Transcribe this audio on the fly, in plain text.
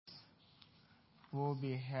we'll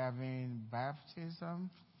be having baptism.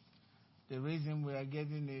 The reason we are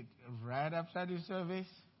getting it right after the service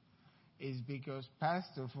is because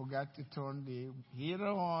Pastor forgot to turn the heater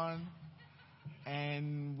on,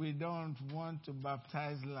 and we don't want to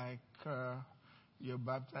baptize like you're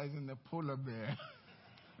baptizing a polar bear.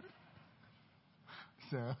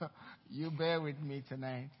 So you bear with me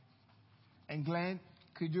tonight. And Glenn,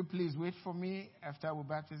 could you please wait for me after our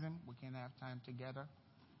baptism? We can have time together.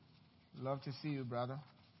 Love to see you, brother.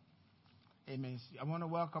 Amen. I want to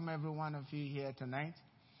welcome every one of you here tonight.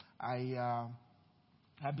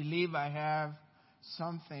 I believe I have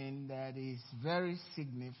something that is very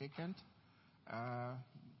significant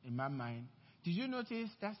in my mind. Did you notice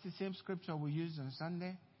that's the same scripture we used on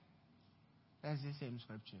Sunday? That's the same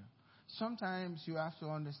scripture. Sometimes you have to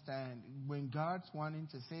understand when God's wanting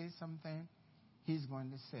to say something, He's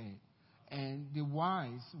going to say it. And the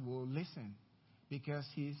wise will listen because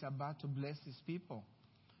He's about to bless His people.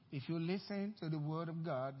 If you listen to the word of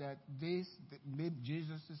God that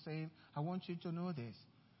Jesus is saying, I want you to know this.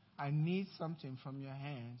 I need something from your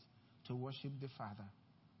hands to worship the Father.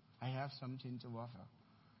 I have something to offer.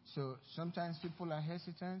 So sometimes people are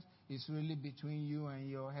hesitant. It's really between you and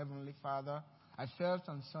your Heavenly Father. I felt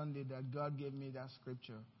on Sunday that God gave me that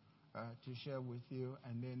scripture to share with you.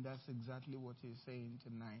 And then that's exactly what He's saying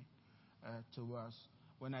tonight to us.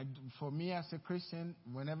 For me as a Christian,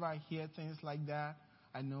 whenever I hear things like that,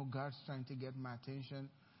 I know God's trying to get my attention,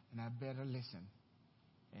 and I better listen.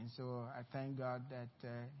 And so I thank God that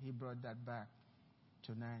He brought that back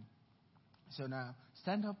tonight. So now,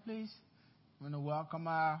 stand up, please. I want to welcome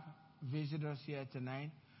our visitors here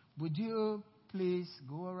tonight. Would you please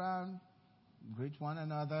go around, greet one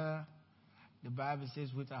another? The Bible says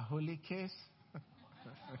with a holy kiss.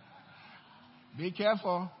 Be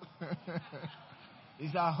careful.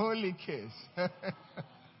 It's a holy kiss.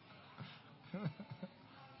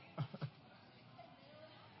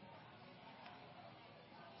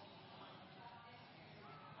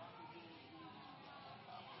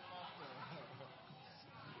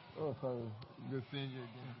 Oh, sorry. Good seeing you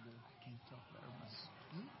again today. I can't talk very much.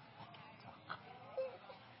 I can't talk.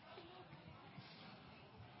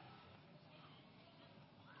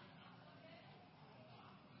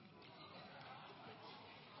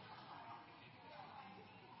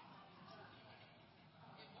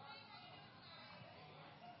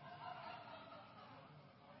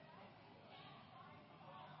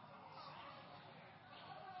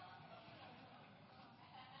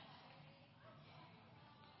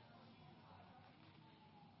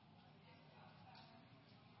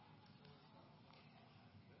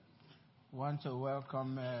 Want to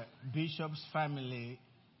welcome Bishop's family.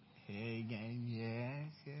 Hey again,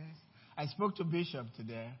 yes. I spoke to Bishop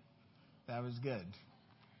today. That was good.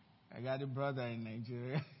 I got a brother in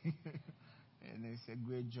Nigeria, and it's a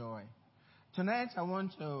great joy. Tonight I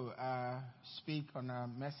want to speak on a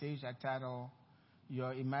message I titled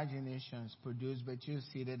 "Your Imaginations Produce," but you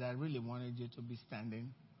see that I really wanted you to be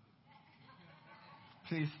standing.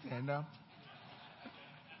 Please stand up.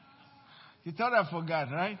 You thought I forgot,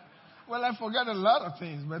 right? Well, I forgot a lot of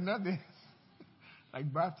things, but not this.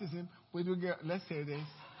 Like baptism. Let's say this.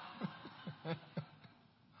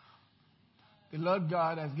 The Lord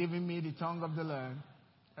God has given me the tongue of the learned,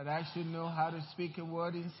 that I should know how to speak a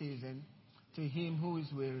word in season to him who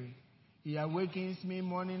is weary. He awakens me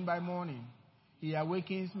morning by morning. He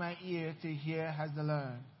awakens my ear to hear as the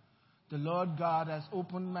learned. The Lord God has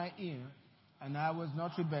opened my ear, and I was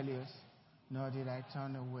not rebellious, nor did I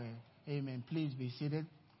turn away. Amen. Please be seated.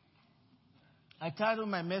 I titled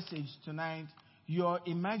my message tonight, Your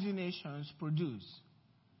Imaginations Produce.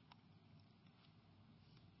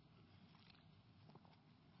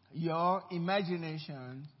 Your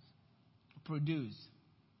imaginations produce.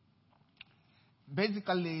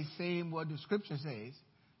 Basically saying what the scripture says.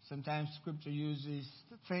 Sometimes scripture uses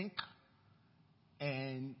think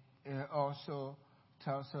and also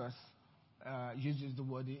tells us, uses the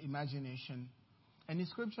word imagination. And the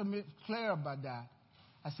scripture makes clear about that.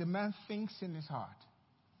 As a man thinks in his heart,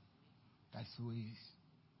 that's who he is.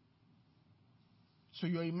 So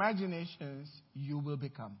your imaginations, you will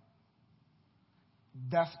become.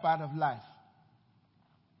 That's part of life.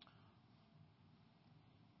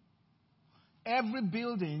 Every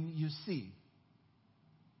building you see,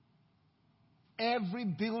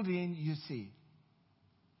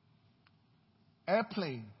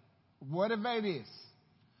 airplane, whatever it is,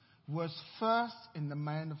 was first in the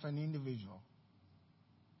mind of an individual.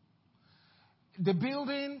 The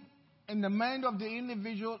building in the mind of the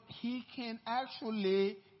individual, he can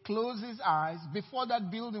actually close his eyes before that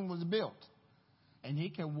building was built. And he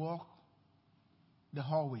can walk the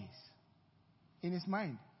hallways. in his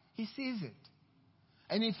mind. He sees it.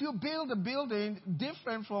 And if you build a building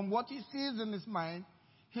different from what he sees in his mind,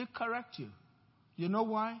 he'll correct you. You know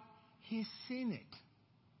why? He's seen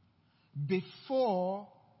it before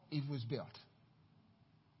it was built.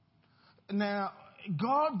 Now,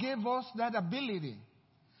 God gave us that ability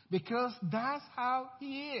because that's how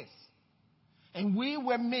he is. And we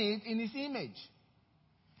were made in his image.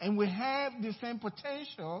 And we have the same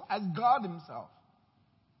potential as God himself.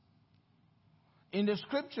 In the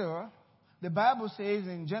scripture, the Bible says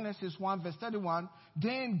in Genesis 1 verse 31,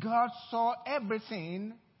 then God saw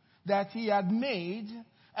everything that he had made,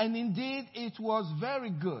 and indeed it was very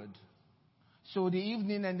good. So the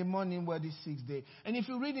evening and the morning were the sixth day. And if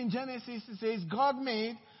you read in Genesis, it says God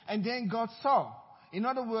made and then God saw. In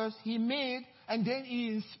other words, he made and then he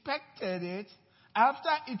inspected it after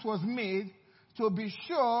it was made to be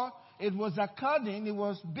sure it was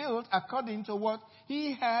built according to what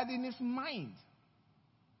he had in his mind.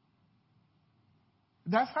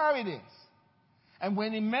 That's how it is. And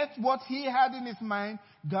when he met what he had in his mind,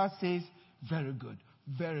 God says, very good,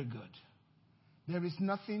 very good. There is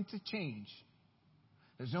nothing to change.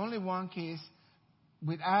 There's only one case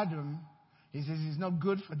with Adam. He says it's not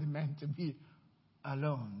good for the man to be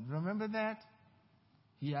alone. Remember that?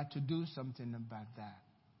 He had to do something about that.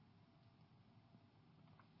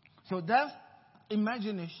 So that's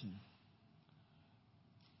imagination.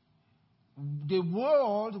 The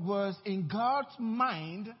world was in God's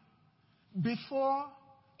mind before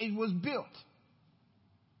it was built.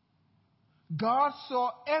 God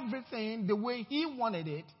saw everything the way he wanted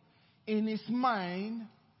it in his mind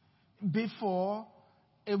before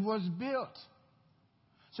it was built.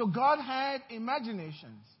 So God had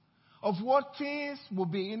imaginations of what things will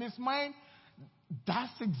be in his mind.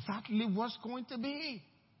 That's exactly what's going to be.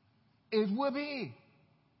 It will be.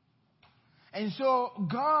 And so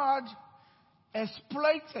God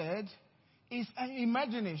exploited his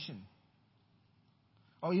imagination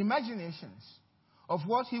or imaginations of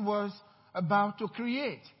what he was about to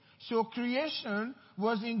create. So creation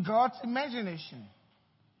was in God's imagination.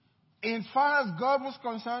 As far as God was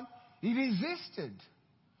concerned, it existed.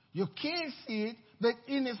 You can't see it, but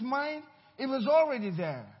in his mind, it was already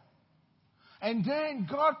there. And then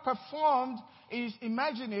God performed his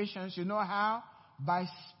imaginations, you know how? By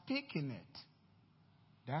speaking it.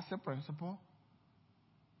 That's the principle.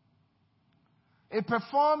 He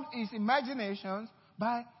performed his imaginations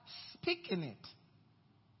by speaking it.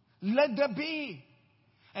 Let there be.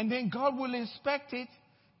 And then God will inspect it,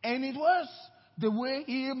 and it was the way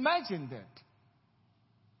he imagined it.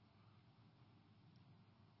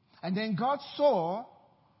 And then God saw,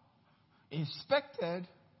 inspected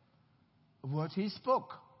what he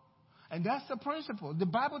spoke. And that's the principle. The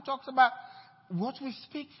Bible talks about what we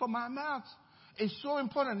speak from our mouths. It's so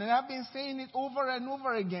important, and I've been saying it over and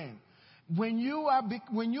over again. When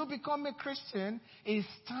you become a Christian, it's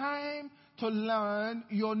time to learn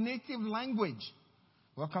your native language.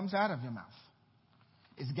 What comes out of your mouth?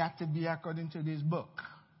 It's got to be according to this book.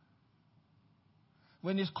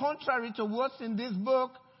 When it's contrary to what's in this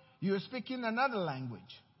book, you're speaking another language.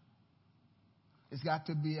 It's got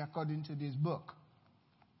to be according to this book.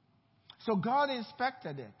 So God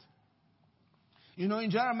inspected it. You know,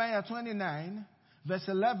 in Jeremiah 29, verse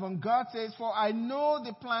 11, God says, for I know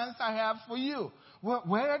the plans I have for you. Well,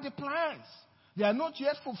 where are the plans? They are not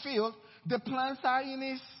yet fulfilled. The plans are in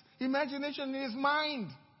his imagination, in his mind.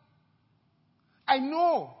 I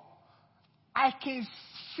know. I can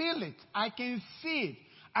feel it. I can see it.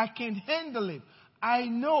 I can handle it. I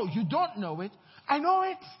know. You don't know it. I know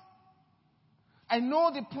it. I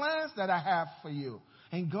know the plans that I have for you.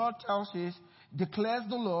 And God tells us, declares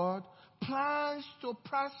the Lord, plans to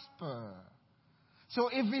prosper. So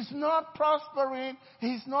if it's not prospering,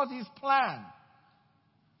 it's not his plan.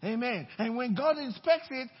 Amen. And when God inspects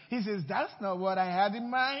it, he says, that's not what I had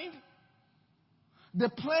in mind. The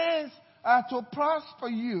plans are to prosper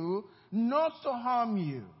you, not to harm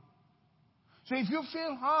you. So if you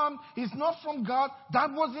feel harmed, it's not from God.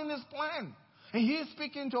 That was in his plan. And he is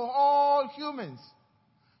speaking to all humans,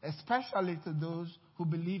 especially to those who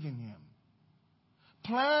believe in him.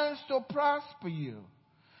 Plans to prosper you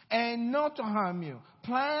and not to harm you.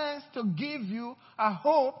 Plans to give you a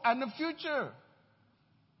hope and a future.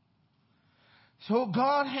 So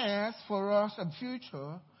God has for us a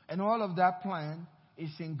future, and all of that plan is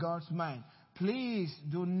in God's mind. Please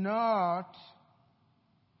do not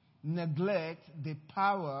neglect the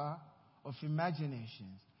power of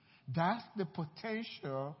imaginations. That's the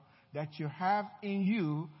potential that you have in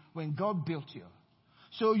you when God built you.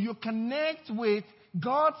 So you connect with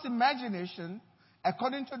God's imagination,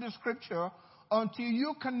 according to the scripture, until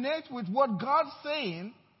you connect with what God's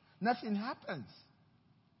saying, nothing happens.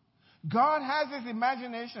 God has his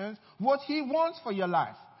imaginations, what he wants for your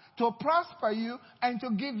life, to prosper you and to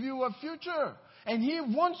give you a future. And he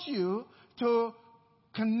wants you to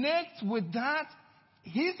connect with that,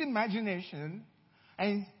 his imagination,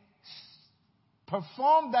 and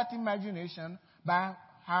perform that imagination by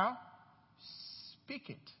how? Speak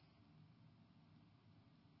it.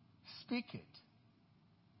 Speak it.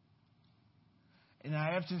 And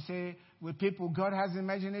I have to say, with people, God has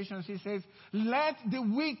imaginations. He says, let the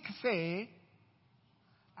weak say,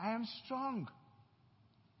 I am strong.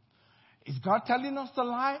 Is God telling us to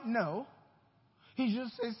lie? No. He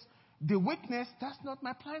just says, the weakness, that's not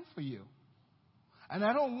my plan for you. And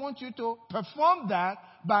I don't want you to perform that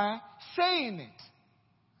by saying it.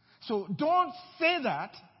 So don't say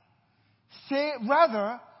that. Say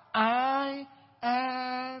rather, I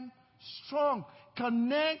am strong.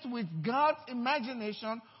 Connect with God's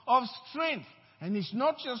imagination of strength. And it's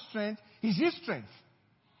not your strength, it's his strength.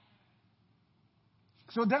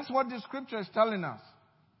 So that's what the scripture is telling us.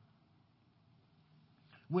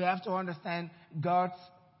 We have to understand God's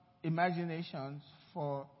imaginations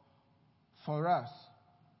for us.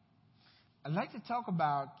 I'd like to talk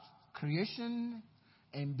about creation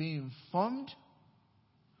and being formed.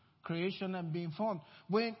 Creation and being formed.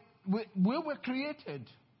 When we were created,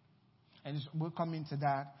 and we'll come into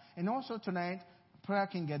that. And also tonight, prayer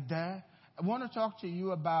can get there. I want to talk to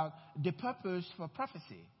you about the purpose for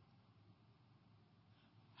prophecy.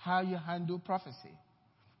 How you handle prophecy.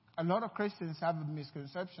 A lot of Christians have a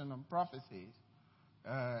misconception on prophecies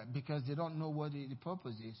because they don't know what the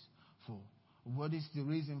purpose is for. What is the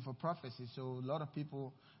reason for prophecy? So a lot of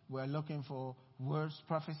people were looking for words,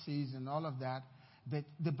 prophecies, and all of that. But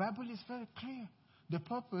the Bible is very clear. The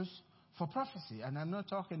purpose for prophecy. And I'm not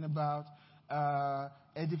talking about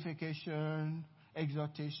edification,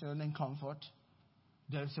 exhortation, and comfort.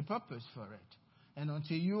 There's a purpose for it. And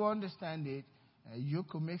until you understand it, you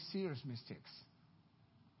could make serious mistakes.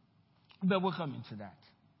 But we'll come into that.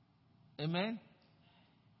 Amen?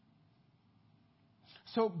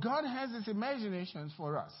 So God has his imaginations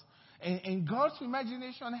for us. And God's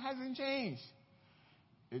imagination hasn't changed.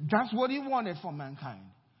 That's what he wanted for mankind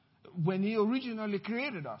when he originally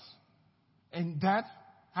created us. And that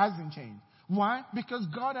hasn't changed. Why? Because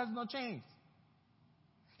God has not changed.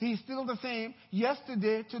 He's still the same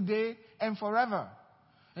yesterday, today, and forever.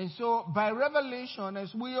 And so by revelation,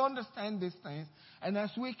 as we understand these things, and as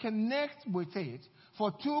we connect with it,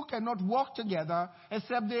 for two cannot walk together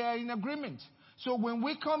except they are in agreement. So when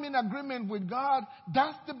we come in agreement with God,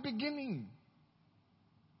 that's the beginning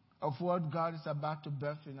of what God is about to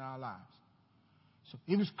birth in our lives. So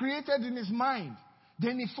it was created in his mind.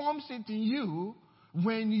 Then he forms it in you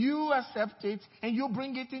when you accept it and you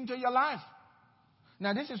bring it into your life.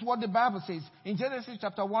 Now this is what the Bible says. In Genesis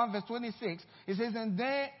chapter 1 verse 26, it says, and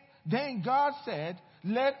then God said,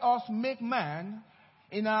 let us make man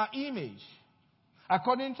in our image,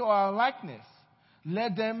 according to our likeness.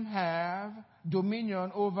 Let them have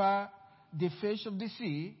dominion over the fish of the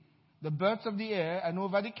sea, the birds of the air, and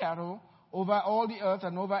over the cattle, over all the earth,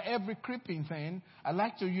 and over every creeping thing. I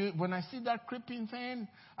like to use, when I see that creeping thing,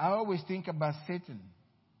 I always think about Satan.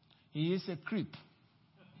 He is a creep.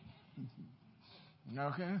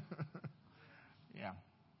 Okay? Yeah.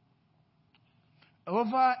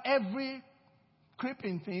 Over every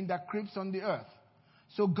creeping thing that creeps on the earth.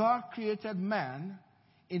 So God created man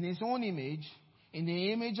in his own image. In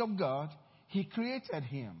the image of God, he created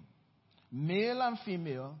him. Male and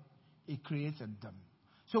female, he created them.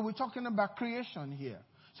 So we're talking about creation here.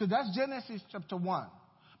 So that's Genesis chapter 1.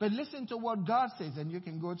 But listen to what God says, and you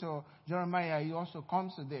can go to Jeremiah. He also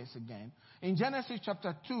comes to this again. In Genesis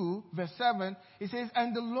chapter 2, verse 7, it says,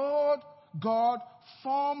 and the Lord God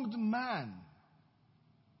formed man.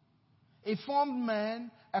 He formed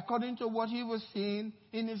man according to what he was seeing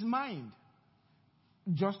in his mind,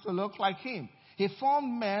 just to look like him. He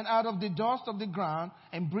formed man out of the dust of the ground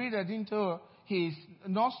and breathed into his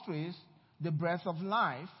nostrils the breath of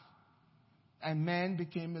life, and man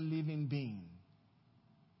became a living being.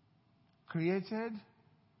 Created,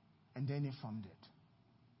 and then he formed it.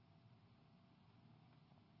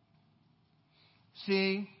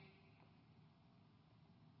 See,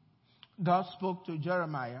 God spoke to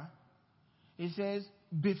Jeremiah. He says,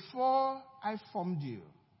 before I formed you,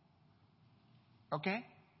 okay?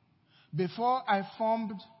 Before I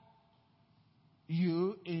formed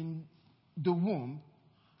you in the womb,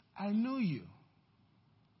 I knew you.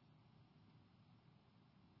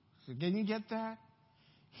 So can you get that?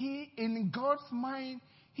 In God's mind,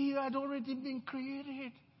 he had already been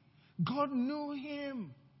created. God knew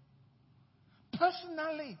him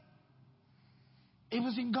personally. It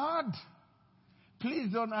was in God.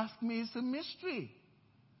 Please don't ask me. It's a mystery.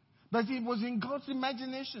 But it was in God's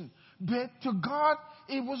imagination. But to God,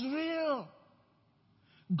 it was real.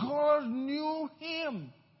 God knew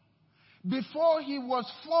him. Before he was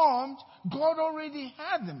formed, God already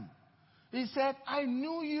had him. He said, I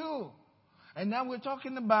knew you. And now we're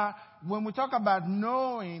talking about, when we talk about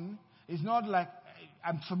knowing, it's not like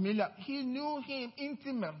I'm familiar. He knew him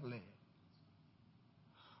intimately.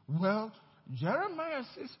 Well, Jeremiah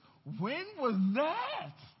says, when was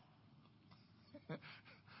that?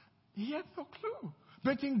 He had no clue.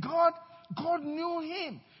 But in God, God knew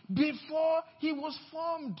him before he was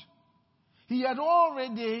formed. He had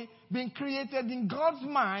already been created in God's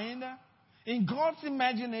mind, in God's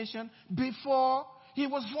imagination, before he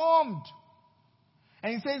was formed.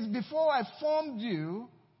 And he says, before I formed you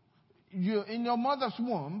in your mother's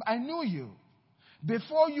womb, I knew you.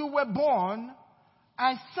 Before you were born,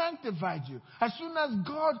 I sanctified you. As soon as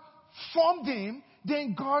God formed him,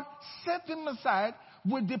 then God set him aside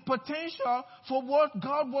with the potential for what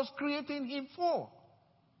God was creating him for.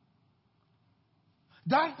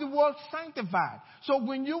 That's the word sanctified. So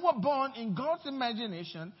when you were born in God's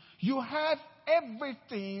imagination, you had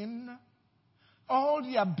everything, all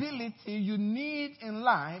the ability you need in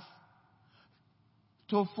life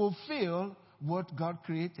to fulfill what God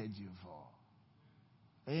created you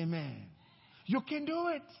for. Amen. You can do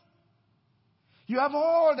it. You have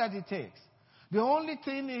all that it takes. The only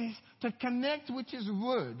thing is to connect with his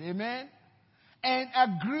word. Amen. And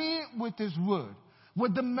agree with his word.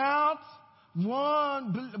 With the mouth,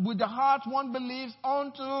 with the heart, one believes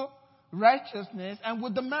unto righteousness. And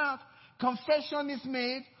with the mouth, confession is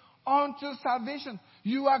made unto salvation.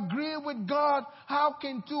 You agree with God. How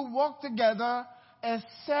can two walk together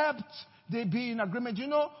except they be in agreement? You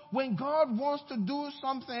know, when God wants to do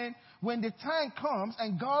something, when the time comes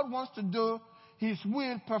and God wants to do his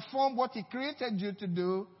will, perform what he created you to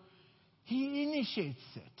do, he initiates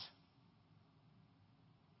it.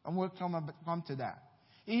 And we'll come to that.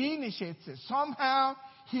 He initiates it. Somehow,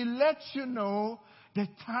 he lets you know the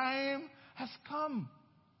time has come.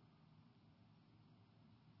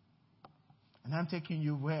 And I'm taking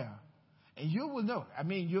you where? And you will know. I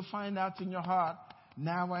mean, you find out in your heart,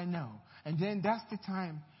 now I know. And then that's the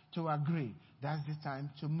time to agree. That's the time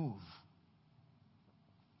to move.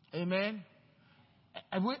 Amen?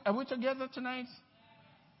 Are we together tonight?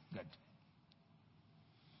 Good.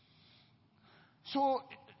 So,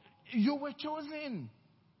 you were chosen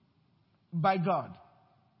by God.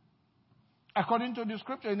 According to the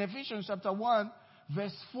scripture in Ephesians chapter 1,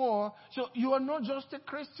 verse 4. So, you are not just a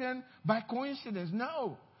Christian by coincidence.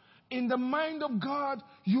 No. In the mind of God,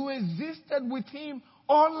 you existed with him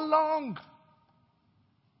all along.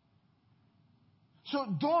 So,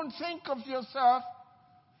 don't think of yourself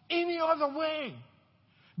any other way.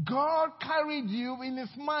 God carried you in his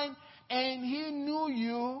mind and he knew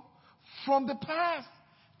you from the past.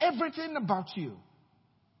 Everything about you.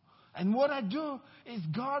 And what I do is,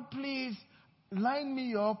 God, please line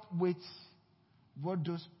me up with what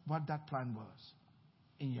that plan was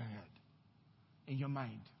in your head, in your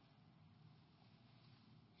mind.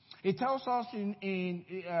 It tells us in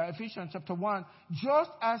Ephesians chapter 1, just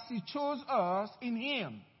as he chose us in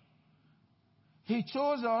him, he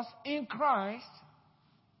chose us in Christ,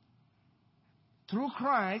 through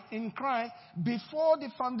Christ, in Christ, before the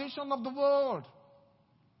foundation of the world.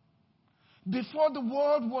 Before the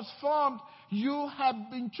world was formed, you have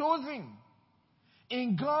been chosen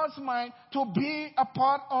in God's mind to be a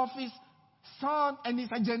part of his Son and his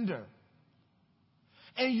agenda.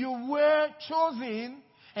 And you were chosen,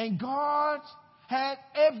 and God had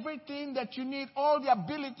everything that you need, all the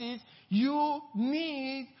abilities you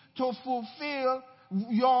need to fulfill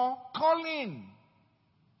your calling.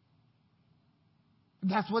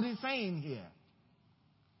 That's what he's saying here.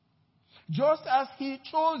 Just as he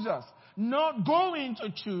chose us, not going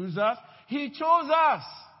to choose us, he chose us.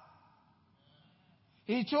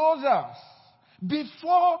 He chose us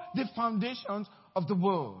before the foundations of the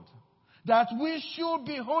world, that we should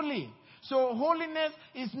be holy. So holiness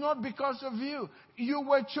is not because of you. You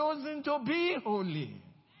were chosen to be holy.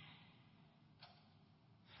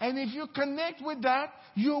 And if you connect with that,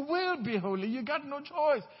 you will be holy. You got no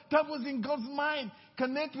choice. That was in God's mind.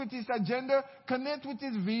 Connect with his agenda, connect with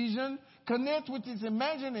his vision, connect with his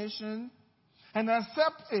imagination, and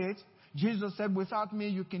accept it. Jesus said, without me,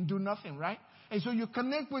 you can do nothing, right? And so you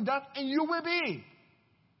connect with that, and you will be.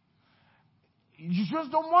 You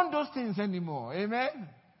just don't want those things anymore. Amen?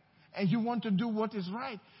 And you want to do what is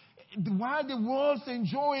right. While the world's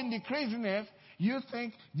enjoying the craziness, you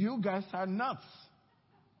think, you guys are nuts.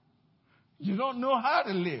 You don't know how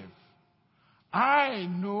to live. I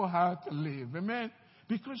know how to live. Amen?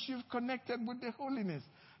 Because you've connected with the holiness.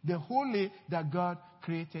 The holy that God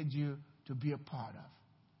created you to be a part of.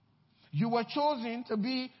 You were chosen to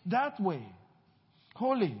be that way.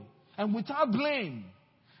 Holy. And without blame.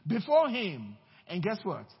 Before Him. And guess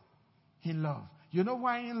what? In love. You know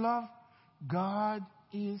why in love? God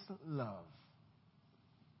is love.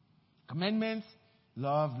 Commandments.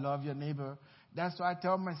 Love your neighbor. That's why I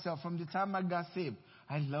tell myself from the time I got saved,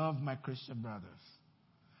 I love my Christian brothers.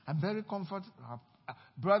 I'm very comfortable.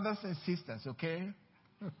 Brothers and sisters, okay?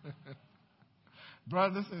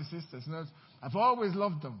 Brothers and sisters. No, I've always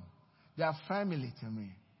loved them. They are family to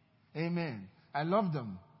me. Amen. I love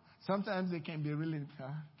them. Sometimes they can be really,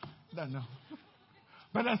 I don't know.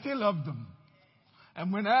 But I still love them.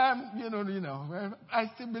 And when I'm, I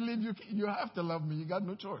still believe you have to love me. You got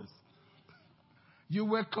no choice. You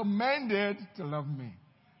were commanded to love me.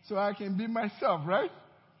 So I can be myself, right?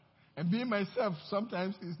 And being myself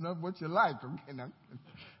sometimes is not what you like. Okay?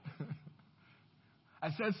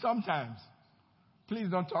 I said sometimes. Please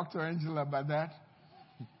don't talk to Angela about that.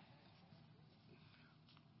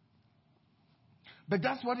 But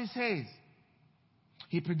that's what He says.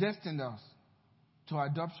 He predestined us to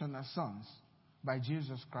adoption as sons by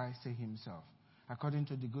Jesus Christ to Himself, according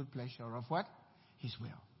to the good pleasure of what? His will.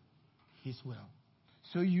 His will.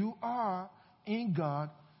 So you are in God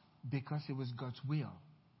because it was God's will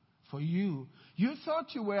for you. You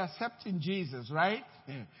thought you were accepting Jesus, right?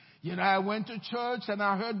 I went to church and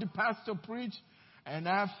I heard the pastor preach and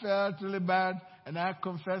I felt really bad and I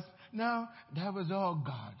confessed. No, that was all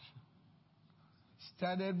God.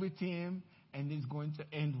 Started with Him and it's going to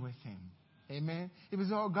end with Him. Amen. It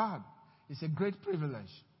was all God. It's a great privilege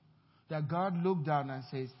that God looked down and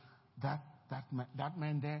says, that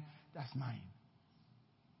man there, that's mine.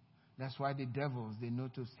 That's why the devils, they know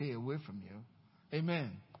to stay away from you. Amen.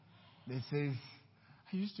 They say,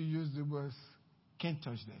 I used to use the words, can't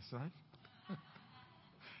touch this, right?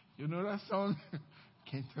 You know that song?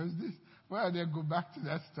 Can't touch this. Why they go back to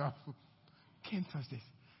that stuff? Can't touch this.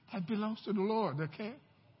 That belongs to the Lord, okay?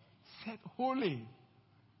 Set holy.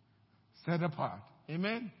 Set apart.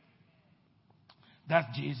 Amen? That's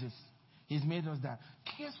Jesus. He's made us that.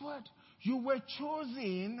 Guess what? You were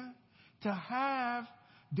chosen to have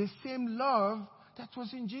the same love that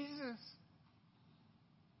was in Jesus.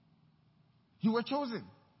 You were chosen.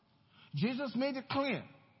 Jesus made it clear.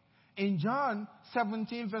 In John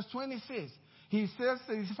 17 verse 26, He says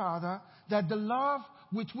to His Father that the love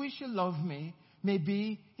with which You love Me may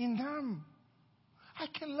be in them. I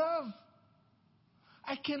can love.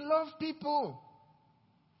 I can love people.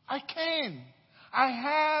 I can. I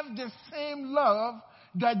have the same love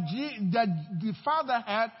that the Father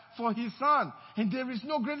had for His Son. And there is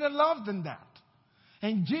no greater love than that.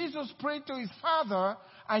 And Jesus prayed to His Father,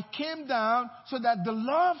 I came down so that the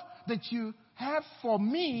love that You have for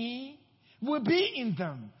Me will be in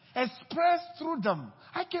them, expressed through them.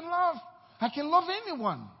 I can love. I can love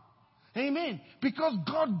anyone. Amen. Because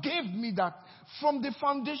God gave me that from the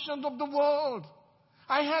foundations of the world.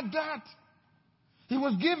 I had that. It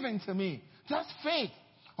was given to me. That's faith.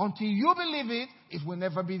 Until you believe it, it will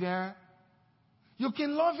never be there. You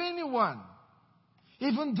can love anyone.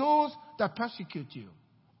 Even those that persecute you.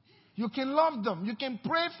 You can love them. You can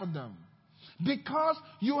pray for them. Because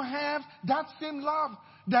you have that same love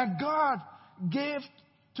that God gave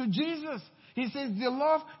to Jesus. He says, the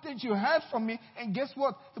love that you had for Me, and guess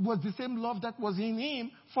what? It was the same love that was in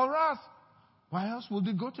Him for us. Why else would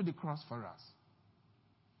He go to the cross for us?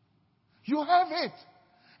 You have it.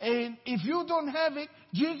 And if you don't have it,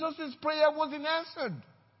 Jesus' prayer wasn't answered.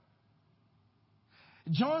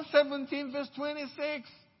 John 17 verse 26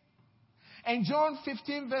 and John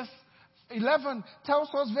 15 verse 11 tells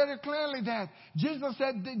us very clearly that Jesus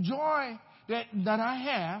said, the joy that I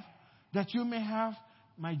have, that you may have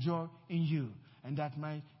my joy in you, and that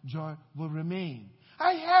my joy will remain.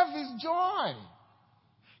 I have His joy.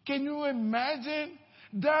 Can you imagine?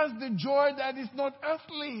 That's the joy that is not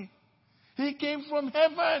earthly. He came from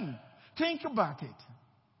heaven. Think about it.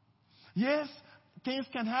 Yes, things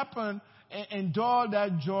can happen and dull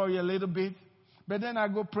that joy a little bit, but then I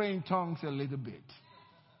go pray in tongues a little bit.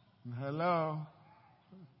 Hello.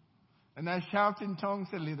 And I shout in tongues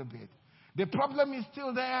a little bit. The problem is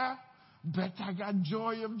still there, but I got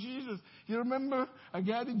joy of Jesus. You remember? I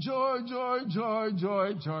got the joy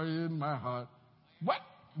in my heart. What?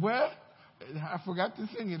 Well, I forgot to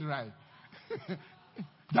sing it right.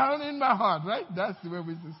 Down in my heart, right? That's the way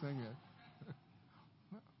we used to sing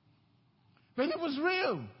it. But it was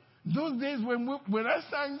real. Those days when I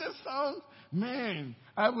sang this song, man,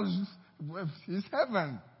 it's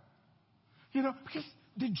heaven. Because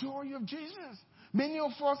the joy of Jesus. Many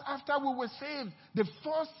of us, after we were saved, the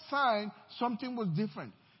first sign something was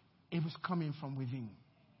different. It was coming from within.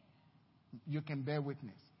 You can bear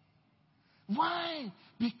witness. Why?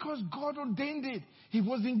 Because God ordained it. It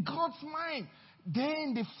was in God's mind.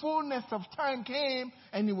 Then the fullness of time came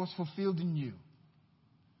and it was fulfilled in you.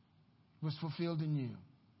 It was fulfilled in you.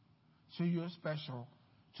 So you're special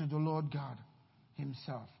to the Lord God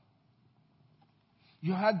Himself.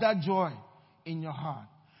 You had that joy in your heart.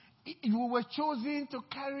 You were chosen to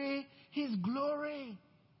carry His glory.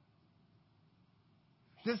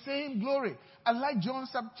 The same glory. I like John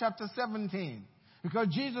chapter 17. Because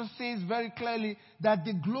Jesus says very clearly that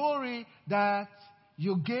the glory that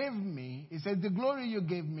you gave me, He said, the glory you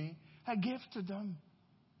gave me, I gave to them.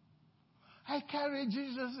 I carry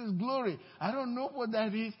Jesus' glory. I don't know what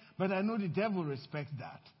that is, but I know the devil respects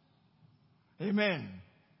that. Amen.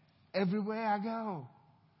 Everywhere I go,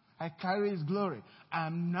 I carry His glory.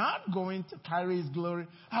 I'm not going to carry His glory.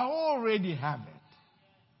 I already have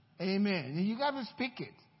it. Amen. And you got to speak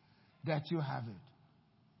it that you have it.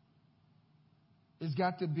 It's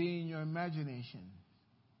got to be in your imagination.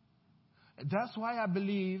 That's why I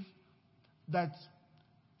believe that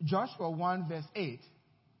Joshua 1 verse 8,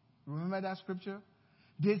 remember that scripture?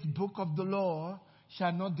 This book of the law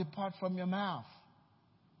shall not depart from your mouth.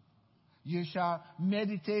 You shall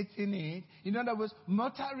meditate in it. In other words,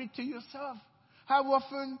 mutter it to yourself. How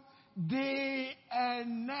often? Day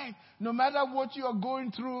and night. No matter what you are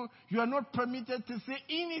going through, you are not permitted to say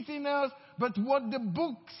anything else but what the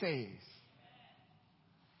book says.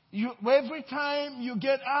 Every time you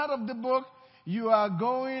get out of the book, you are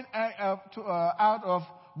going out of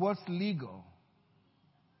what's legal.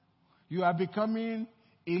 You are becoming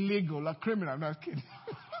illegal, a criminal. I'm not kidding.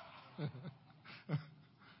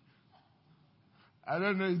 I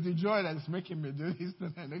don't know, it's the joy that's making me do this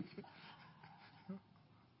tonight.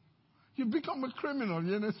 You become a criminal.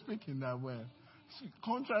 You're not speaking that way. It's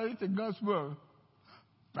contrary to God's word.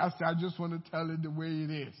 Pastor, I just want to tell it the way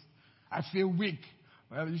it is. I feel weak.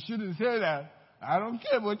 Well, you shouldn't say that. I don't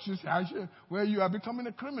care what you say. Well, you are becoming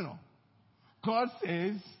a criminal. God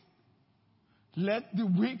says, let the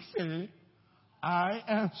weak say, I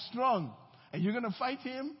am strong. And you're going to fight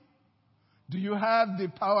Him? Do you have the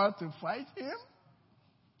power to fight Him?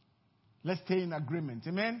 Let's stay in agreement.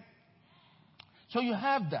 Amen? So you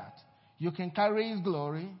have that. You can carry His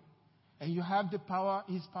glory. And you have the power,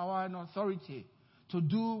 His power and authority to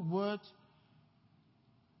do what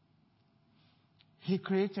He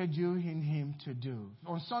created you in Him to do.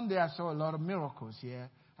 On Sunday, I saw a lot of miracles here.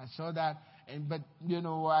 I saw that. But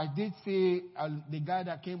I did see the guy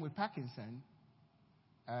that came with Parkinson.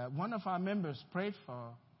 One of our members prayed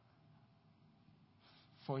for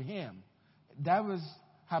him. That was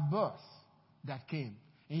her boss that came.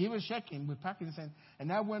 And he was shaking with Parkinson.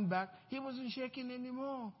 And I went back. He wasn't shaking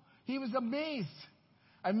anymore. He was amazed.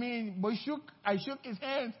 I mean, I shook his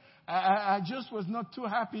hand. I just was not too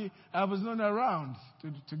happy. I was not around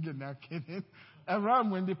to get that kid in.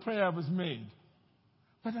 Around when the prayer was made.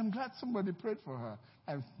 But I'm glad somebody prayed for her.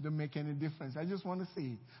 It don't make any difference. I just want to see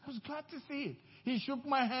it. I was glad to see it. He shook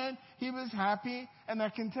my hand. He was happy. And I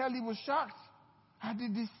can tell he was shocked. How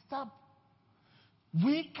did this stop?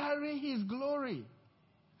 We carry His glory.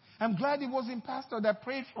 I'm glad it wasn't pastor that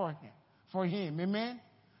prayed for him. Amen?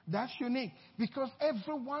 That's unique. Because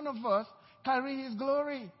every one of us carry His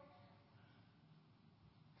glory.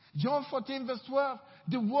 John 14 verse 12.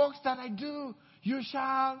 The works that I do, you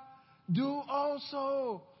shall do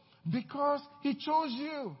also. Because He chose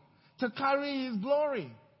you to carry His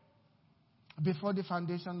glory before the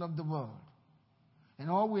foundation of the world.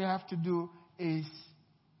 And all we have to do is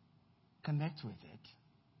connect with it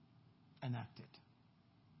and act it.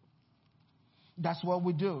 That's what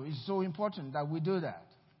we do. It's so important that we do that.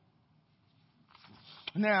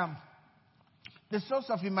 Now, the source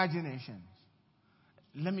of imagination.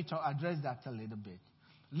 Let me address that a little bit.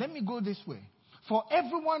 Let me go this way. For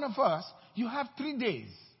every one of us, you have 3 days.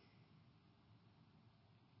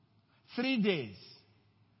 3 days.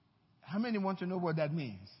 How many want to know what that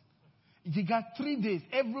means? You got 3 days.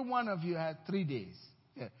 Every one of you had 3 days.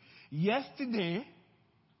 Yeah. Yesterday,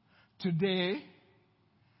 today,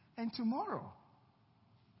 and tomorrow.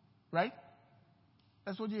 Right?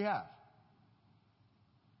 That's what you have.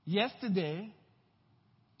 Yesterday,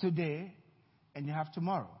 today, and you have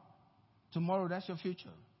tomorrow. Tomorrow, that's your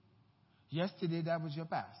future. Yesterday, that was your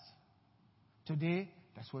past. Today,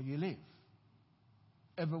 that's where you live.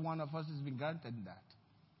 Every one of us has been granted that.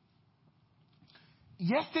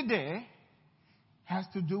 Yesterday has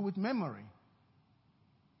to do with memory.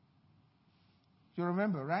 You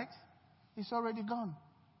remember, right? It's already gone.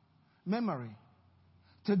 memory.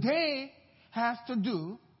 Today has to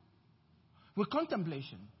do with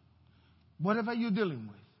contemplation. Whatever you're dealing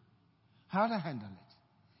with, how to handle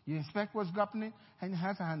it. You inspect what's happening and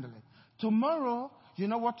how to handle it. Tomorrow, you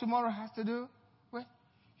know what tomorrow has to do with?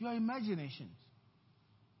 Your imaginations.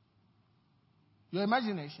 Your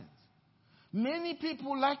imaginations. Many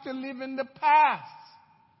people like to live in the past.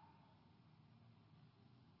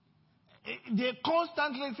 They're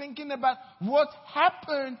constantly thinking about what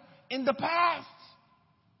happened in the past.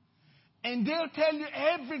 And they'll tell you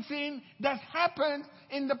everything that's happened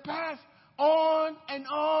in the past, on and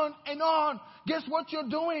on and on. Guess what you're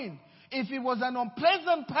doing? If it was an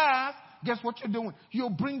unpleasant past, guess what you're doing?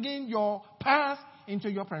 You're bringing your past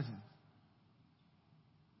into your present.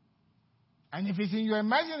 And if it's in your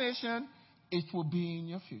imagination, it will be in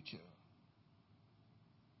your future.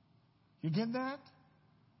 You get that?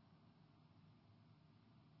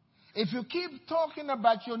 If you keep talking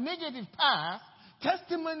about your negative past,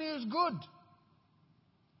 testimony is good.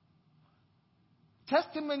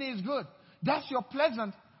 Testimony is good. That's your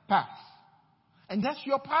pleasant past. And that's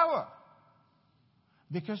your power.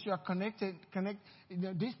 Because you are connected.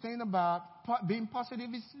 This thing about being positive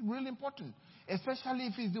is really important. Especially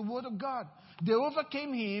if it's the word of God. They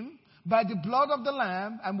overcame him by the blood of the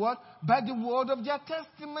Lamb and what? By the word of their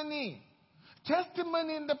testimony.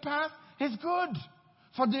 Testimony in the past is good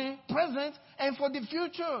for the present and for the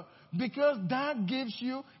future. Because that gives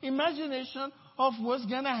you imagination of what's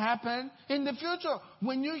going to happen in the future.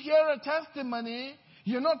 When you hear a testimony,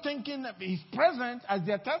 you're not thinking that it's present as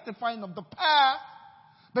they're testifying of the past,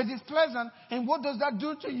 but it's pleasant. And what does that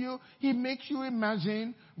do to you? It makes you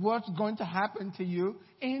imagine what's going to happen to you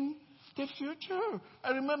in the future.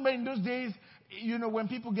 I remember in those days, when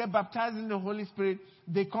people get baptized in the Holy Spirit,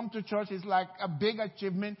 they come to church. It's like a big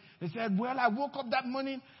achievement. They said, well, I woke up that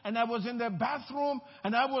morning and I was in the bathroom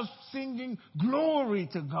and I was singing glory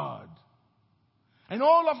to God. And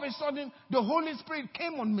all of a sudden, the Holy Spirit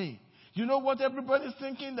came on me. You know what everybody's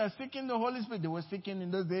thinking? They're seeking the Holy Spirit. They were seeking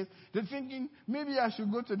in those days. They're thinking, maybe I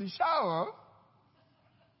should go to the shower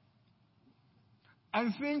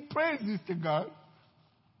and sing praises to God.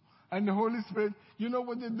 And the Holy Spirit, you know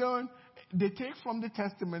what they're doing? They take from the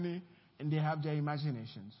testimony and they have their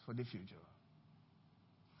imaginations for the future.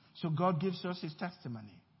 So God gives us his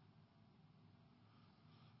testimony.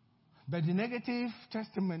 But the negative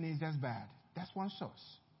testimony is just bad. That's one source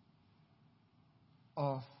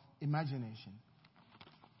of imagination.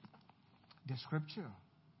 The scripture.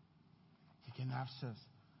 You can have source.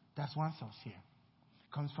 That's one source here.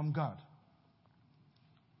 It comes from God.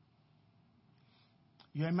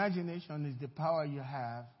 Your imagination is the power you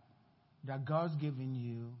have that God's given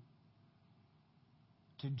you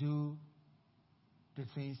to do the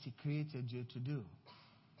things he created you to do.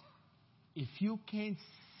 If you can't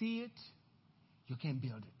see it, you can't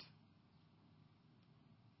build it.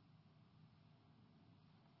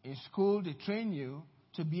 In school, they train you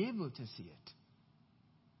to be able to see it.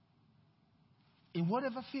 In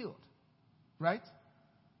whatever field, right?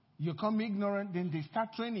 You come ignorant, then they start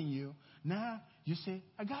training you. Now, you say,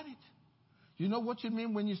 I got it. You know what you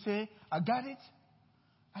mean when you say, I got it?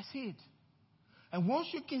 I see it. And once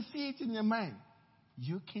you can see it in your mind,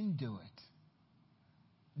 you can do it.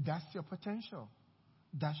 That's your potential.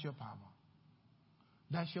 That's your power.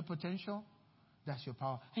 That's your potential. That's your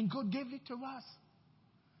power. And God gave it to us.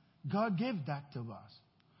 God gave that to us.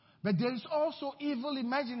 But there is also evil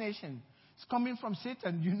imagination. It's coming from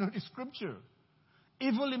Satan. You know the scripture.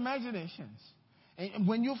 Evil imaginations. And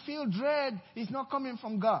when you feel dread, it's not coming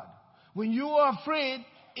from God. When you are afraid,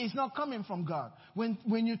 it's not coming from God. When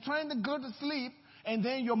you're trying to go to sleep and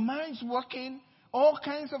then your mind's working, all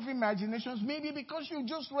kinds of imaginations, maybe because you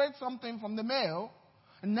just read something from the mail,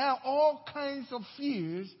 and now all kinds of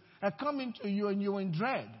fears are coming to you and you're in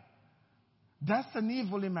dread. That's an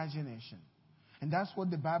evil imagination. And that's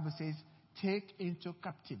what the Bible says, take into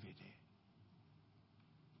captivity.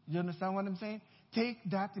 You understand what I'm saying? Take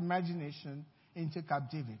that imagination into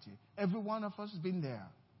captivity. Every one of us has been there.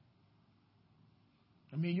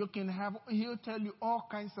 I mean, he'll tell you all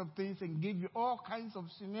kinds of things and give you all kinds of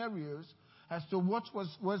scenarios as to what's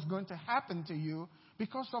going to happen to you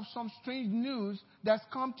because of some strange news that's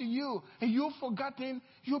come to you. And you've forgotten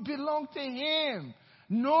you belong to him.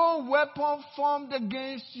 No weapon formed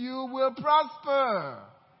against you will prosper.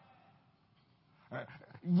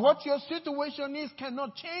 What your situation is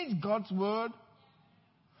cannot change God's word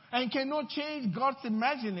and cannot change God's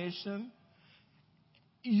imagination.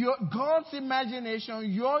 God's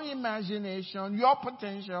imagination, your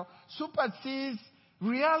potential supersedes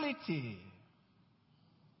reality.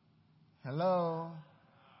 Hello?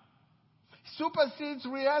 supersedes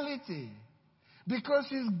reality. Because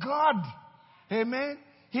He's God. Amen?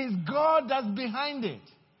 He's God that's behind it.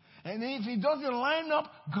 And if it doesn't line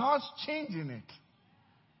up, God's changing it.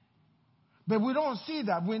 But we don't see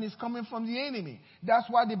that when it's coming from the enemy. That's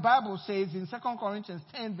why the Bible says in 2 Corinthians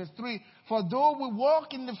 10 verse 3, for though we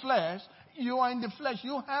walk in the flesh, you are in the flesh.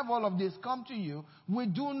 You have all of this come to you. We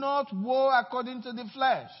do not war according to the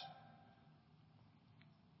flesh.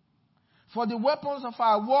 For the weapons of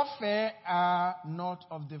our warfare are not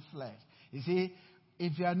of the flesh. You see,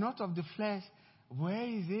 if you are not of the flesh, where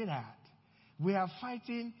is it at? We are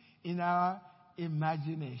fighting in our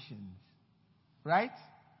imaginations. Right?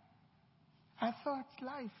 Our thoughts,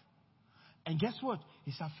 life. And guess what?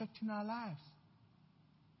 It's affecting our lives.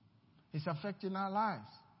 It's affecting our lives.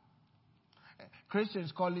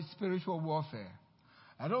 Christians call it spiritual warfare.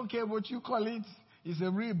 I don't care what you call it. It's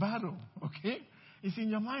a real battle. Okay? It's in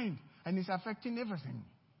your mind. And it's affecting everything.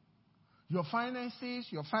 Your finances,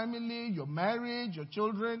 your family, your marriage, your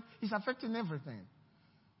children. It's affecting everything.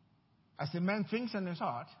 As a man thinks in his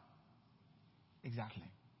heart. Exactly.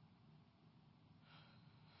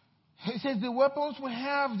 He says the weapons we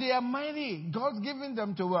have, they are mighty. God's given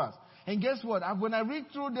them to us. And guess what? When I read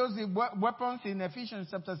through those weapons in Ephesians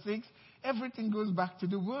chapter 6, everything goes back to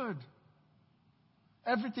the Word.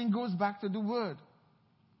 Everything goes back to the Word.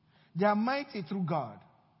 They are mighty through God.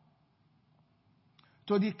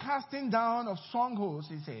 To the casting down of strongholds,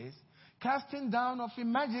 he says, casting down of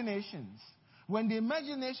imaginations. When the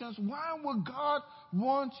imaginations, why would God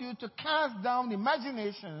want you to cast down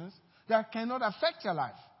imaginations that cannot affect your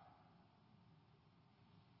life?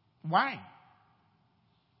 Why?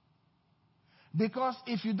 Because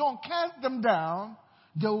if you don't cast them down,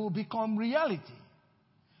 they will become reality.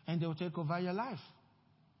 And they will take over your life.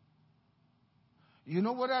 You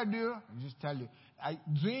know what I do? I'll just tell you. I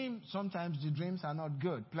dream, sometimes the dreams are not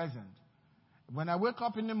good, pleasant. When I wake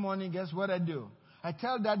up in the morning, guess what I do? I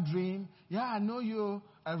tell that dream, yeah, I know you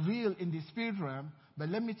are real in the spirit realm, but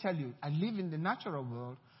let me tell you, I live in the natural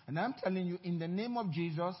world, and I'm telling you, in the name of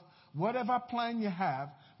Jesus, whatever plan you have,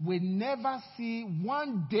 we never see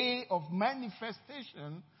one day of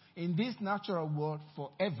manifestation in this natural world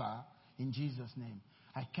forever, in Jesus' name.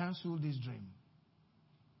 I cancel this dream.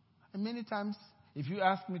 And many times, if you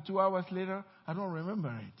ask me 2 hours later, I don't remember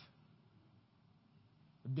it.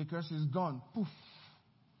 Because it's gone. Poof.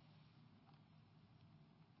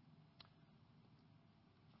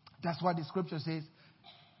 That's why the scripture says,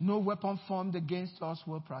 no weapon formed against us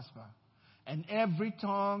will prosper. And every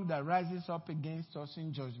tongue that rises up against us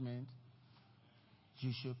in judgment,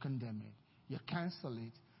 you should condemn it. You cancel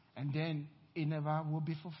it. And then it never will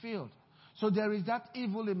be fulfilled. So there is that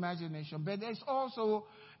evil imagination. But there's also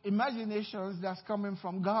imaginations that's coming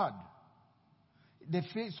from God. The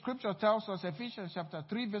scripture tells us, Ephesians chapter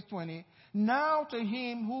 3 verse 20, now to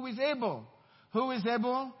him who is able. Who is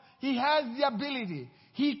able? He has the ability.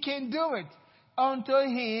 He can do it. Unto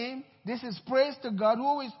him, this is praise to God,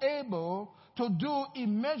 who is able to do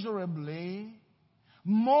immeasurably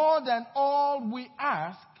more than all we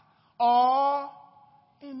ask or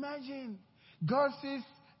imagine. God says,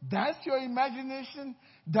 that's your imagination.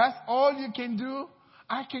 That's all you can do.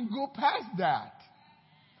 I can go past that.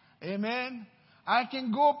 Amen. I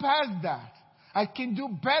can go past that. I can do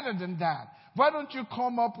better than that. Why don't you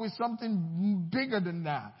come up with something bigger than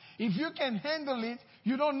that? If you can handle it,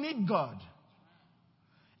 you don't need God.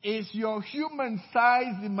 It's your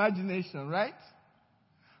human-sized imagination, right?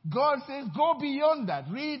 God says, go beyond that.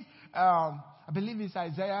 Read, I believe it's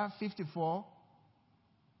Isaiah 54.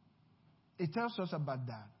 It tells us about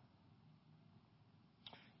that.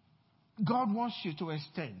 God wants you to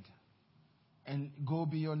extend and go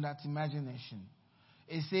beyond that imagination.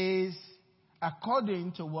 It says,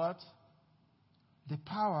 according to what? The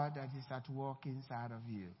power that is at work inside of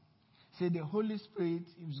you. Say the Holy Spirit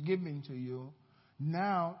is given to you.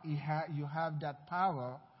 Now you have that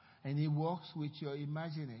power, and He works with your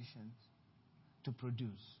imaginations to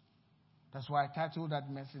produce. That's why I titled that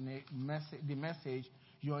the message,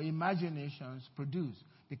 Your Imaginations Produce,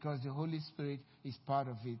 because the Holy Spirit is part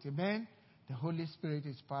of it. Amen? The Holy Spirit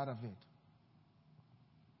is part of it.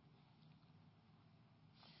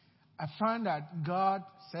 I found that God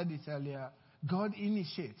said it earlier, God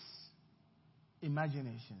initiates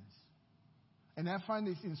imaginations. And I find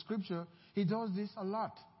this in Scripture, He does this a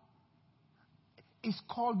lot. It's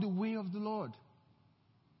called the way of the Lord.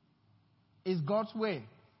 It's God's way.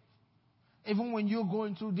 Even when you're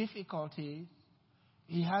going through difficulties,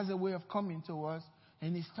 He has a way of coming to us,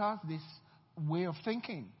 and He starts this way of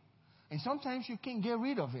thinking. And sometimes you can't get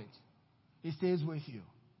rid of it. It stays with you.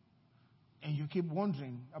 And you keep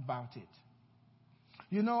wondering about it.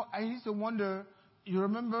 You know, I used to wonder, you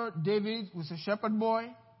remember David was a shepherd boy?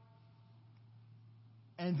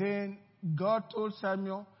 And then God told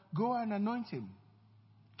Samuel, go and anoint him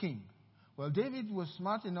king. Well, David was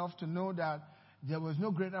smart enough to know that there was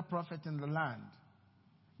no greater prophet in the land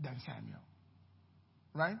than Samuel.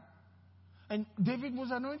 Right? And David was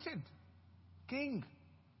anointed king.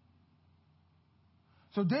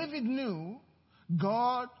 So David knew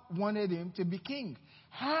God wanted him to be king.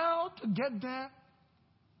 How to get there?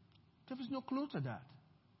 There was no clue to that.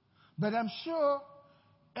 But I'm sure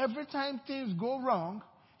every time things go wrong,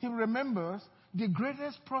 he remembers the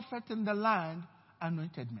greatest prophet in the land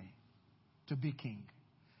anointed me to be king.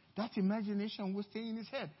 That imagination will stay in his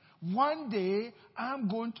head. One day, I'm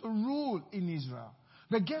going to rule in Israel.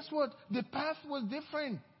 But guess what? The path was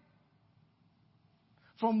different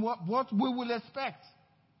from what we will expect.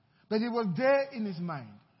 But it was there in his mind.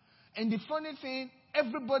 And the funny thing,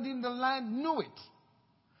 everybody in the land knew it.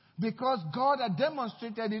 Because God had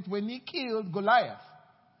demonstrated it when he killed Goliath.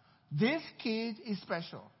 This kid is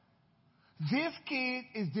special. This kid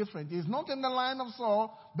is different. He's not in the line of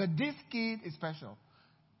Saul, but this kid is special.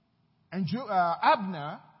 And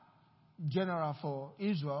Abner, general for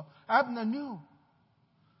Israel, Abner knew.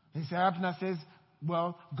 Abner says,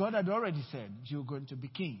 well, God had already said you're going to be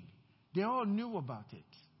king. They all knew about it.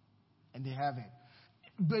 And they have it.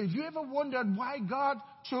 But have you ever wondered why God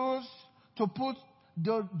chose to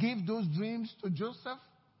give those dreams to Joseph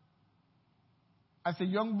as a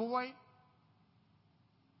young boy?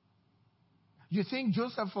 You think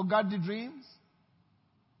Joseph forgot the dreams?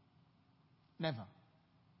 Never.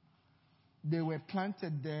 They were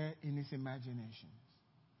planted there in his imagination.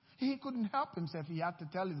 He couldn't help himself. He had to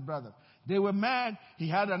tell his brothers. They were mad. He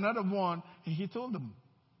had another one, and he told them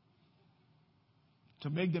to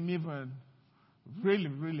make them even really,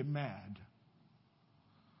 really mad.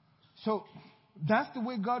 So that's the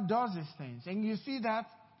way God does these things. And you see that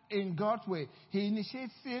in God's way. He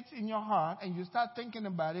initiates it in your heart, and you start thinking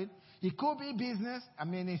about it. It could be business. I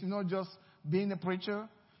mean, it's not just being a preacher.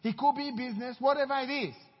 It could be business, whatever it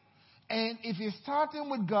is. And if it's starting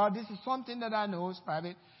with God, this is something that I know is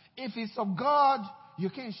private. If it's of God, you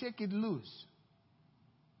can't shake it loose.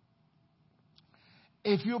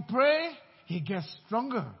 If you pray, it gets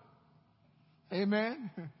stronger. Amen.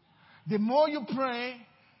 The more you pray,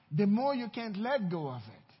 the more you can't let go of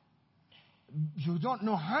it. You don't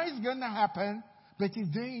know how it's going to happen, but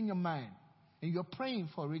it's there in your mind. And you're praying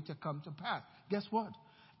for it to come to pass. Guess what?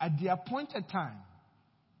 At the appointed time,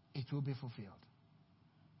 it will be fulfilled.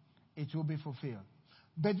 It will be fulfilled.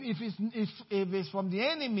 But if it's from the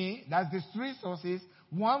enemy, that's the three sources.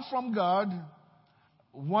 One from God,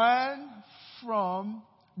 one from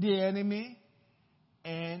the enemy,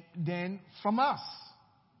 and then from us.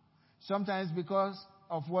 Sometimes because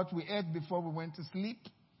of what we ate before we went to sleep.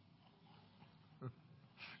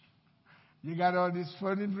 You got all these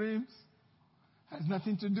funny dreams. Has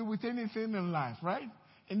nothing to do with anything in life, right?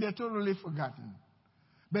 And they're totally forgotten.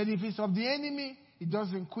 But if it's of the enemy, it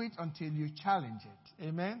doesn't quit until you challenge it.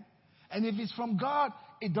 Amen? And if it's from God,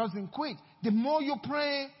 it doesn't quit. The more you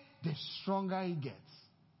pray, the stronger it gets.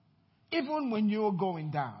 Even when you're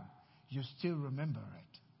going down, you still remember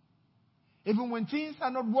it. Even when things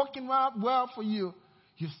are not working well for you,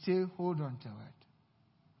 you still hold on to it.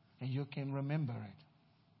 And you can remember it.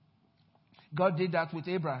 God did that with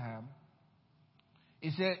Abraham. He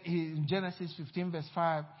said in Genesis 15 verse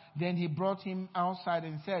 5, then he brought him outside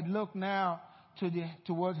and said, look now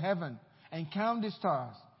toward heaven and count the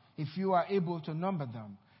stars if you are able to number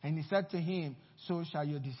them. And he said to him, so shall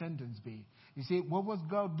your descendants be. You see, what was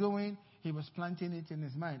God doing? He was planting it in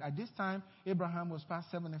his mind. At this time, Abraham was past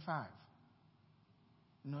 75.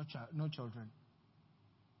 No children.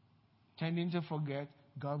 Tending to forget,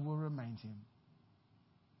 God will remind him.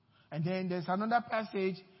 And then there's another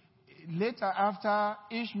passage. Later, after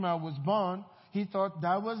Ishmael was born, he thought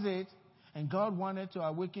that was it. And God wanted to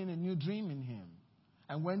awaken a new dream in him.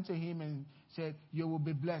 And went to him and said, you will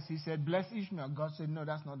be blessed. He said, bless Ishmael. God said, no,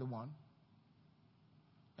 that's not the one.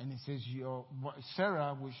 And he says,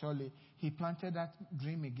 Sarah will surely. He planted that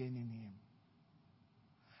dream again in him.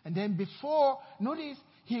 And then notice,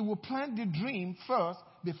 he will plant the dream first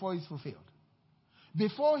before it's fulfilled.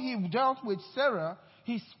 Before he dealt with Sarah,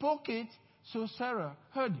 he spoke it, so Sarah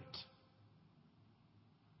heard it.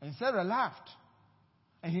 And Sarah laughed.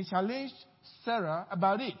 And he challenged Sarah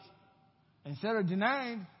about it. And Sarah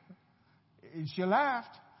denied. She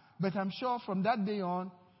laughed. But I'm sure from that day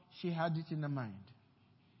on, she had it in her mind.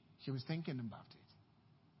 She was thinking about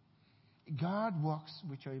it. God works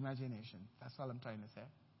with your imagination. That's all I'm trying to say.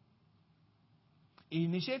 He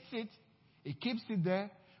initiates it. He keeps it there.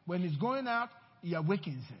 When it's going out, He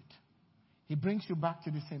awakens it. He brings you back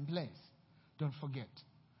to the same place. Don't forget,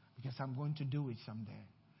 because I'm going to do it someday.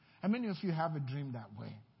 How many of you have a dream that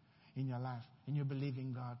way in your life, and you believe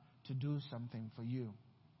in God to do something for you?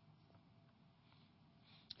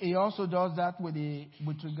 He also does that with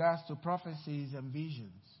regards to prophecies and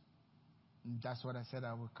visions. And that's what I said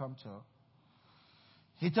I will come to.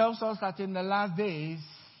 He tells us that in the last days,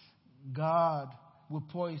 God will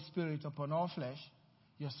pour His Spirit upon all flesh.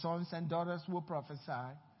 Your sons and daughters will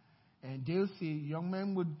prophesy. And they'll see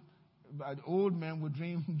old men would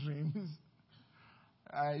dream dreams.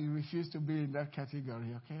 I refuse to be in that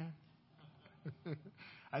category, okay?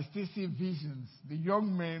 I still see visions. The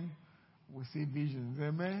young men will see visions.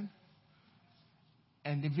 Amen?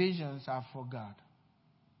 And the visions are for God.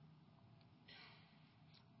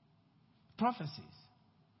 Prophecies.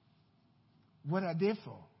 What are they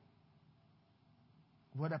for?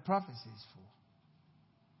 What are prophecies for?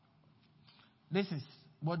 This is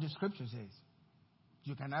what the Scripture says.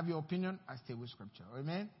 You can have your opinion. I stay with Scripture.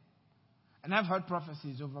 Amen? And I've heard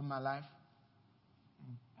prophecies over my life.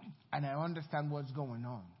 And I understand what's going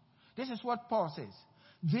on. This is what Paul says.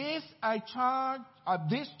 This charge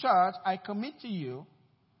I commit to you,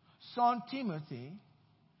 son Timothy,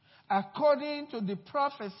 according to the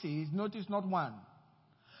prophecies, notice not one,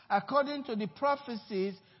 according to the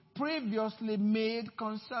prophecies previously made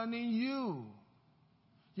concerning you.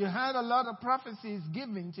 You had a lot of prophecies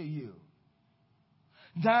given to you.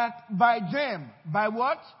 That by them, by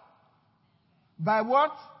what? By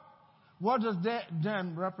what? What does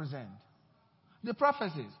them represent? The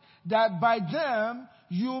prophecies. That by them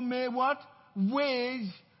you may what? Wage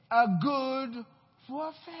a good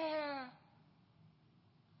warfare.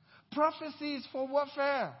 Prophecies for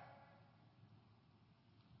warfare.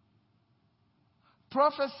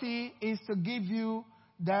 Prophecy is to give you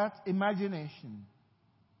that imagination.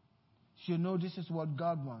 You know this is what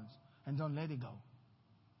God wants. And don't let it go.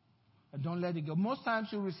 And don't let it go. Most times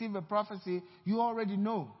you receive a prophecy, you already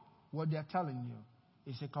know what they're telling you.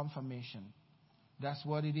 It's a confirmation. That's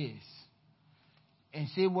what it is. And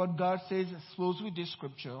say what God says flows with this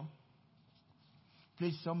scripture.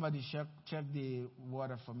 Please, somebody check the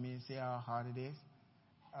water for me and see how hot it is.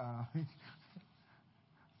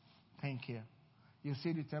 Thank you. You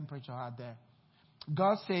see the temperature out there.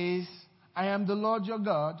 God says, I am the Lord your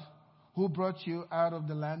God who brought you out of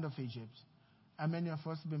the land of Egypt. How many of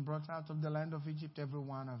us have been brought out of the land of Egypt? Every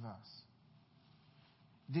one of us.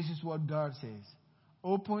 This is what God says.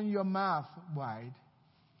 Open your mouth wide.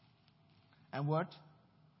 And what?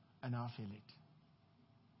 And I'll fill it.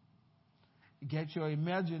 Get your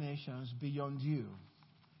imaginations beyond you.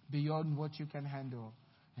 Beyond what you can handle.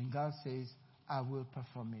 And God says, I will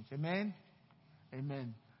perform it. Amen?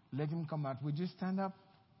 Amen. Let him come out. Would you stand up?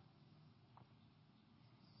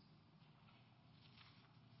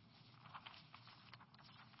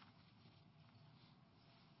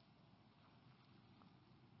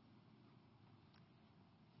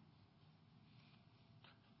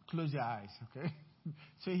 Close your eyes, okay?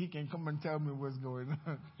 So he can come and tell me what's going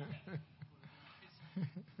on.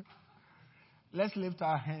 Let's lift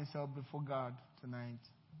our hands up before God tonight.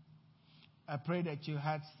 I pray that you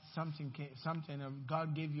had something of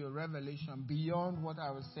God gave you a revelation beyond what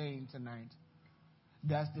I was saying tonight.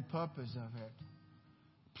 That's the purpose of it.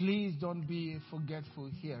 Please don't be a forgetful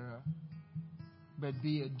hearer, but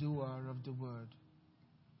be a doer of the word.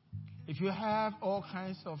 If you have all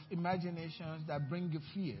kinds of imaginations that bring you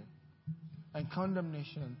fear and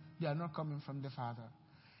condemnation, they are not coming from the Father.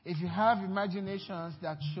 If you have imaginations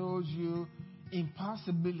that shows you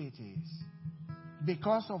impossibilities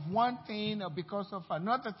because of one thing or because of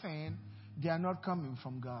another thing, they are not coming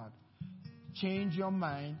from God. Change your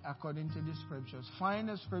mind according to the scriptures. Find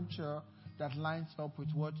a scripture that lines up with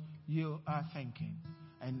what you are thinking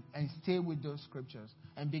and stay with those scriptures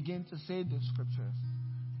and begin to say those scriptures.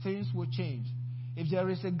 Things will change. If there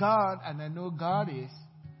is a God, and I know God is,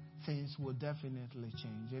 things will definitely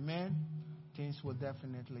change. Amen? Things will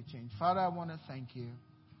definitely change. Father, I want to thank you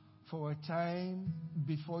for a time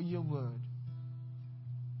before your word.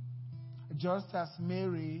 Just as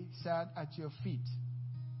Mary sat at your feet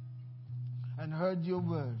and heard your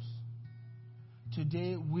words,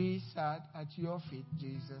 today we sat at your feet,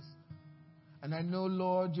 Jesus. And I know,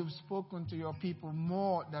 Lord, you've spoken to your people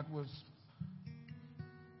more that was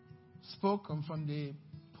spoken from the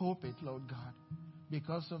pulpit, Lord God,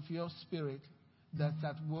 because of your spirit that's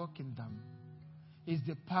at work in them. It's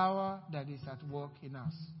the power that is at work in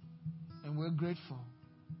us. And we're grateful.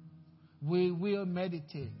 We will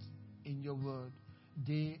meditate in your word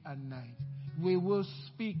day and night. We will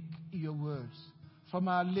speak your words from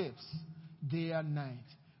our lips day and night.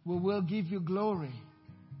 We will give you glory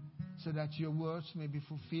so that your words may be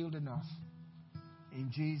fulfilled in us.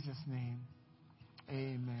 In Jesus' name,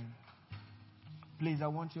 amen. Please, I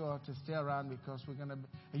want you all to stay around because we're going to...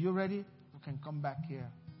 Are you ready? We can come back here.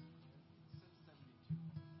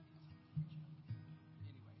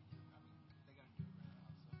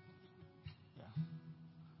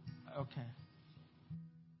 Yeah. Okay.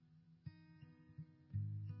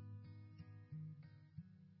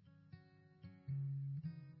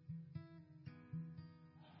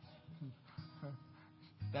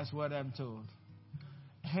 That's what I'm told.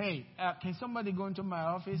 Hey, can somebody go into my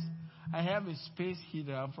office? I have a space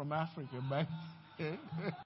heater. I'm from Africa, but